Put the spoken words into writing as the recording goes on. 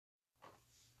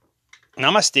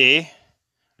Namaste,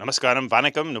 Namaskaram,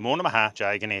 Vanakkam, Namo Namaha,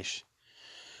 Jai Ganesh.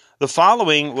 The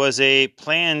following was a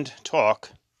planned talk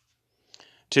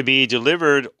to be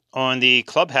delivered on the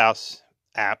Clubhouse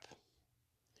app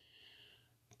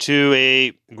to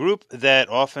a group that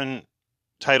often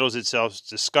titles itself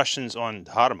Discussions on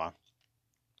Dharma,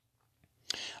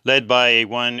 led by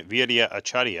one Virya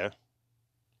Acharya,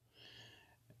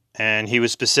 and he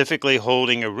was specifically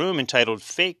holding a room entitled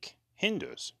Fake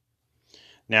Hindus.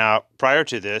 Now, prior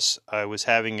to this, I was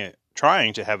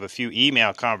trying to have a few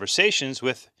email conversations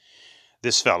with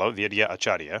this fellow, Virya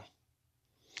Acharya,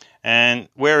 and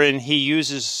wherein he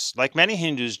uses, like many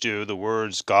Hindus do, the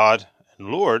words God and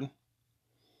Lord,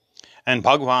 and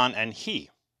Bhagwan and He.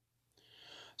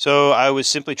 So I was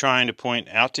simply trying to point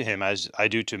out to him, as I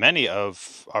do to many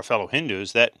of our fellow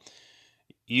Hindus, that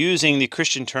using the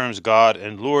Christian terms God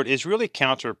and Lord is really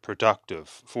counterproductive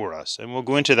for us. And we'll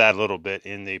go into that a little bit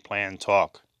in the planned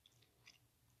talk.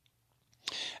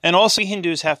 And also,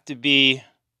 Hindus have to be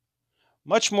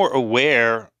much more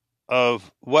aware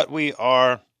of what we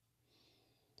are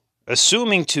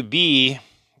assuming to be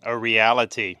a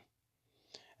reality,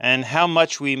 and how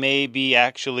much we may be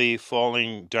actually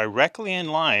falling directly in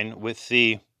line with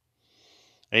the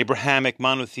Abrahamic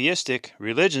monotheistic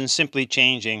religion, simply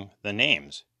changing the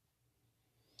names.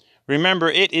 Remember,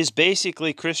 it is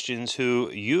basically Christians who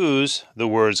use the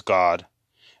words God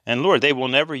and Lord. They will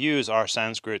never use our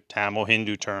Sanskrit, Tamil,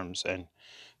 Hindu terms and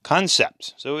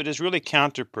concepts. So it is really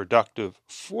counterproductive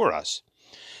for us.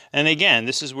 And again,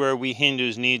 this is where we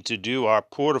Hindus need to do our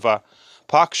Purva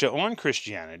Paksha on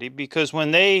Christianity, because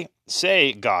when they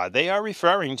say God, they are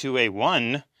referring to a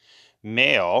one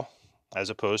male, as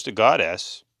opposed to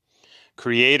goddess,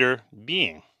 creator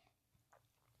being.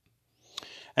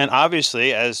 And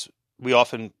obviously, as we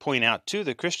often point out to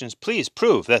the Christians, please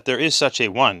prove that there is such a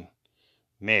one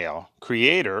male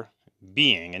creator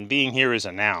being. And being here is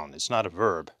a noun, it's not a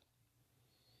verb.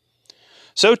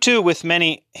 So too with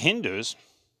many Hindus,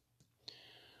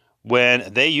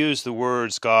 when they use the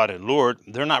words God and Lord,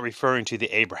 they're not referring to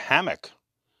the Abrahamic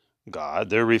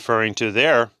God. They're referring to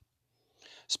their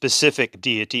specific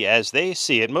deity as they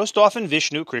see it, most often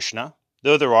Vishnu, Krishna,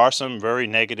 though there are some very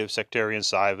negative sectarian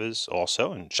Saivas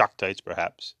also, and Shaktites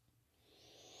perhaps.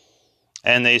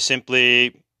 And they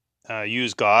simply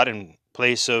use God in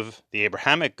place of the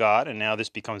Abrahamic God, and now this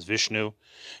becomes Vishnu,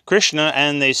 Krishna,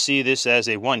 and they see this as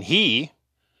a one He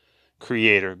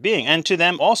creator being. And to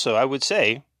them also, I would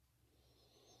say,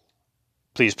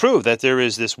 please prove that there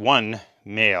is this one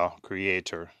male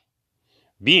creator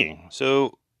being.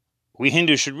 So we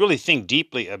Hindus should really think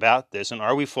deeply about this. And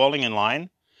are we falling in line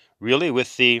really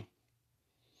with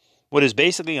what is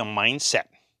basically a mindset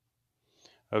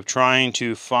of trying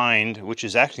to find, which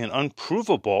is actually an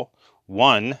unprovable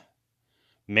one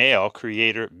male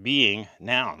creator being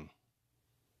noun?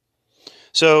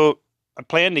 So I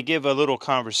plan to give a little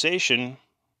conversation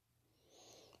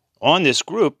on this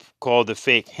group called the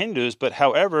Fake Hindus, but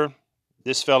however,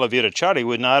 this fellow Virachari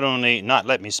would not only not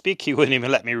let me speak, he wouldn't even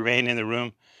let me remain in the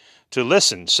room to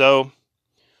listen. So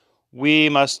we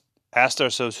must ask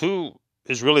ourselves, who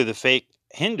is really the fake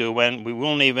Hindu when we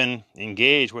won't even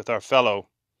engage with our fellow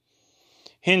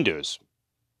Hindus?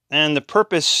 And the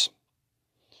purpose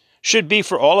should be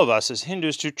for all of us as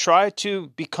Hindus to try to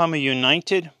become a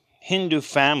united Hindu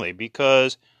family,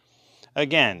 because,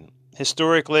 again,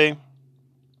 historically,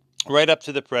 right up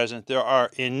to the present, there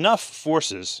are enough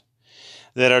forces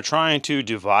that are trying to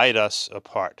divide us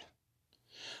apart.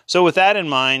 So with that in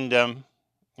mind,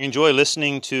 enjoy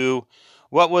listening to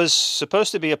what was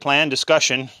supposed to be a planned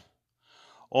discussion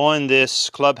on this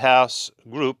Clubhouse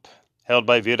group held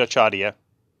by Viracharya,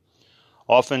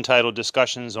 often titled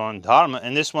Discussions on Dharma,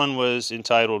 and this one was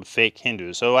entitled Fake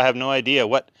Hindus. So I have no idea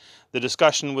what the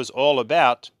discussion was all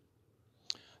about.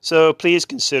 So please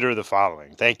consider the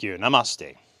following. Thank you.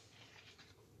 Namaste.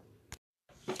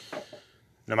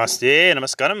 Namaste,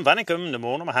 Namaskaram, Vanakkam,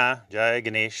 Namo Namaha, Jai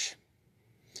Ganesh.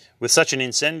 With such an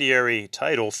incendiary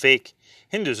title, Fake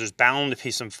Hindus, there's bound to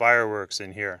be some fireworks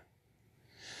in here.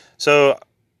 So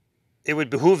it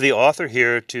would behoove the author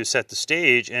here to set the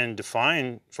stage and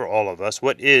define for all of us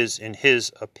what is, in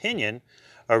his opinion,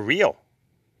 a real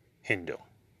Hindu,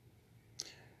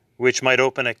 which might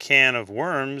open a can of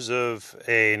worms of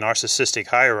a narcissistic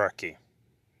hierarchy.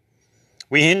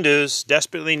 We Hindus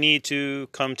desperately need to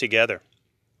come together.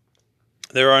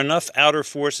 There are enough outer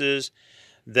forces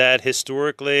that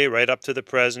historically, right up to the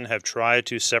present, have tried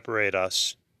to separate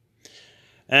us.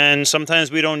 And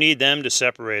sometimes we don't need them to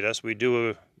separate us. We do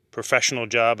a professional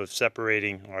job of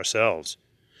separating ourselves.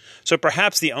 So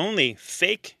perhaps the only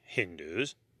fake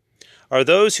Hindus are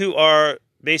those who are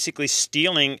basically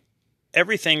stealing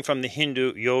everything from the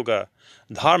Hindu yoga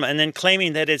dharma and then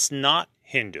claiming that it's not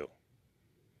Hindu.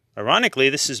 Ironically,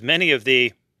 this is many of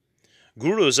the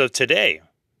gurus of today.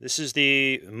 This is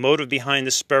the motive behind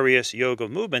the spurious yoga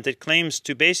movement that claims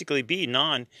to basically be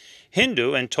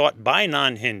non-Hindu and taught by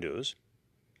non-Hindus.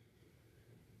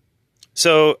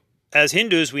 So, as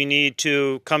Hindus, we need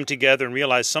to come together and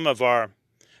realize some of our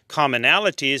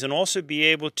commonalities and also be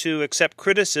able to accept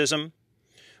criticism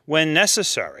when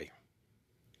necessary.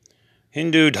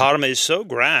 Hindu Dharma is so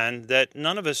grand that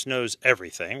none of us knows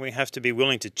everything. We have to be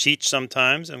willing to teach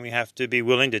sometimes, and we have to be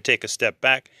willing to take a step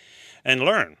back and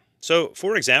learn. So,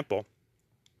 for example,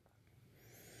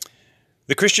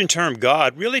 the Christian term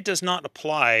God really does not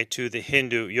apply to the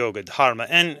Hindu yoga dharma,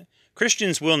 and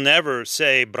Christians will never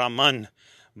say Brahman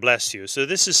bless you. So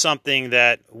this is something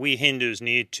that we Hindus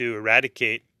need to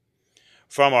eradicate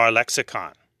from our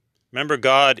lexicon. Remember,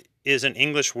 God is an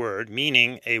English word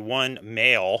meaning a one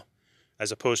male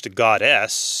as opposed to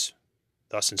goddess,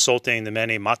 thus insulting the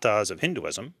many matas of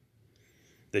Hinduism,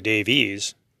 the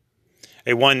Devis,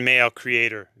 a one male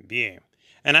creator being.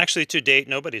 And actually, to date,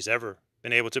 nobody's ever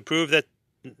been able to prove that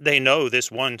they know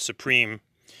this one supreme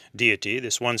deity,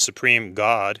 this one supreme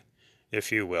God,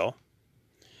 if you will.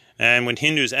 And when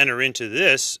Hindus enter into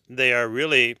this, they are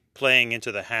really playing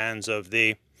into the hands of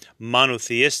the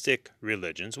monotheistic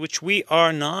religions, which we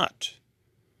are not.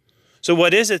 So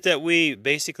what is it that we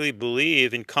basically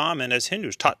believe in common as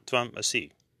Hindus? Tattvam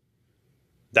asi,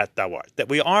 that thou art. That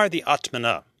we are the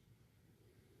Atmana,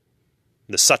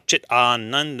 the Satchit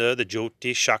Ananda, the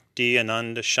Jyoti Shakti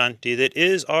Ananda Shanti, that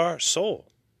is our soul.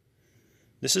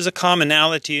 This is a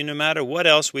commonality no matter what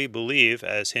else we believe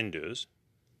as Hindus.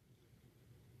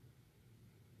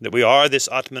 That we are this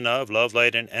Atmana of love,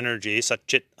 light, and energy,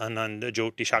 Satchit Ananda,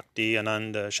 Jyoti Shakti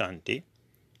Ananda Shanti.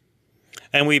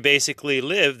 And we basically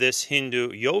live this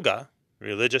Hindu yoga,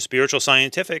 religious, spiritual,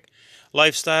 scientific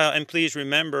lifestyle. And please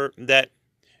remember that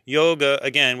yoga,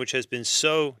 again, which has been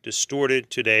so distorted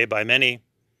today by many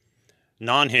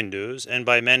non-Hindus and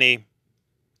by many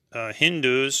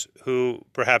Hindus who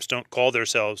perhaps don't call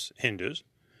themselves Hindus.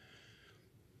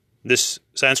 This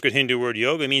Sanskrit Hindu word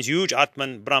yoga means yuj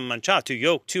atman brahman cha, to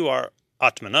yoke to our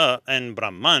atmana and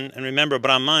Brahman. And remember,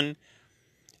 Brahman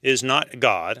is not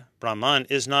God. Brahman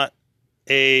is not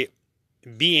a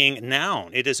being noun.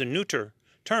 It is a neuter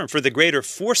term for the greater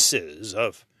forces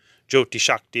of Jyoti,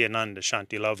 Shakti, Ananda,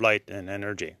 Shanti, love, light, and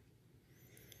energy.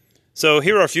 So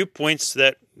here are a few points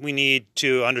that we need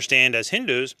to understand as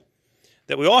Hindus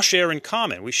that we all share in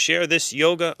common. We share this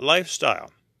yoga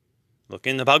lifestyle. Look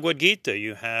in the Bhagavad Gita.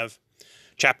 You have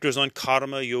chapters on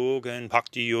karma yoga and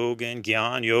bhakti yoga and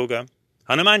gyan yoga.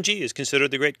 Hanumanji is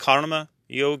considered the great karma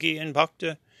yogi and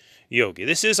bhakti yogi.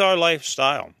 This is our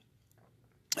lifestyle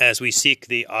as we seek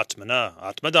the Atmana,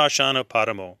 Atmadarshana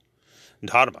Paramo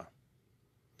Dharma.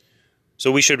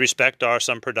 So we should respect our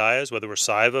sampradayas, whether we're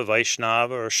Saiva,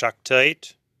 Vaishnava, or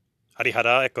Shaktait,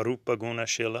 Harihara, Ekarupa, Guna,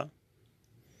 Shila.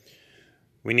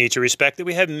 We need to respect that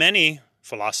we have many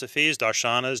philosophies,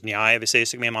 darshanas, Nyaya,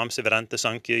 Visesika, Mimamsa, Vedanta,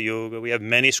 Sankhya, Yoga. We have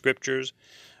many scriptures,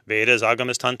 Vedas,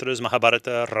 Agamas, Tantras,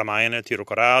 Mahabharata, Ramayana,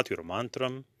 Tirukara,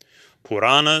 Tirumantram,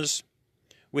 Puranas.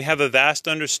 We have a vast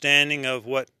understanding of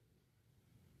what,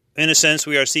 in a sense,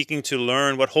 we are seeking to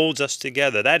learn what holds us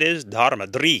together. That is Dharma,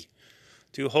 Dri,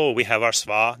 to hold. We have our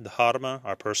Sva Dharma,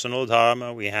 our personal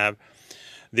Dharma. We have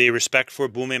the respect for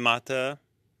Bhume Mata,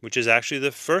 which is actually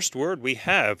the first word we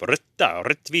have, Ritta,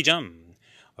 Ritvijam,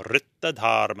 Ritta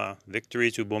Dharma, victory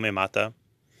to Bhume Mata.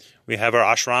 We have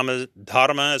our Ashrama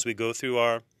Dharma as we go through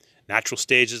our natural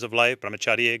stages of life,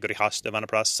 Brahmacharya, Grihastha,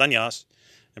 Vanaprastha, Sannyas,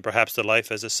 and perhaps the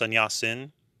life as a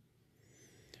sannyasin.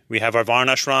 We have our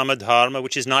Varnashrama Dharma,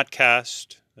 which is not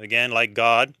caste. Again, like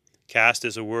God, caste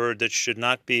is a word that should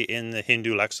not be in the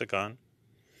Hindu lexicon.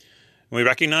 And we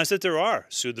recognize that there are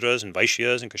Sudras and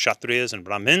Vaishyas and Kshatriyas and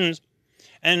Brahmins.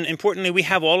 And importantly, we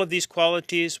have all of these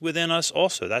qualities within us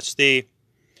also. That's the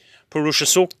Purusha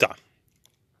Sukta.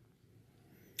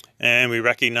 And we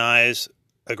recognize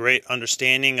a great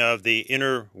understanding of the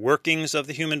inner workings of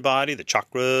the human body, the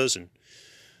chakras and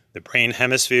the brain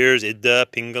hemispheres, Idda,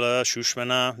 Pingala,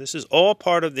 Shushmana. This is all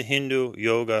part of the Hindu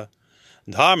yoga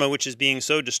dharma, which is being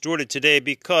so distorted today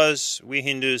because we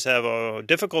Hindus have a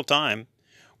difficult time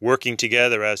working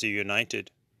together as a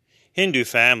united Hindu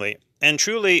family. And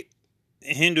truly,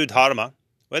 Hindu dharma,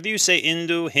 whether you say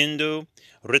Hindu,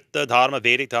 Ritta dharma,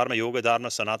 Vedic dharma, yoga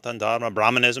dharma, Sanatan dharma,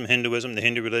 Brahmanism, Hinduism, the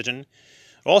Hindu religion,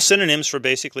 all synonyms for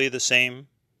basically the same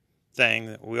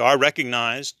thing. We are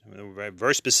recognized, we have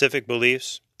very specific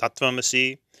beliefs,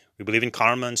 Tattvamasi, we believe in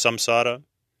karma and samsara,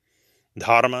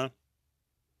 dharma.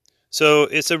 So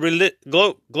it's a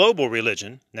global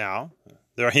religion now.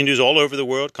 There are Hindus all over the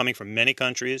world, coming from many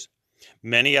countries,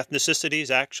 many ethnicities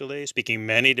actually, speaking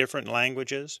many different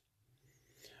languages.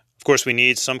 Of course, we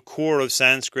need some core of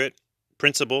Sanskrit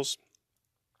principles.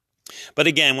 But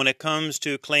again, when it comes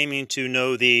to claiming to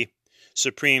know the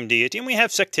supreme deity, and we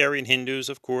have sectarian Hindus,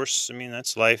 of course, I mean,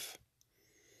 that's life.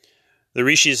 The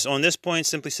rishis on this point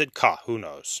simply said, who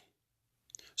knows?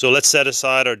 So let's set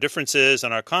aside our differences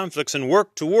and our conflicts and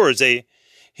work towards a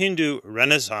Hindu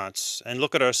renaissance and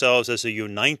look at ourselves as a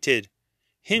united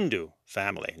Hindu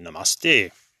family.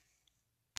 Namaste.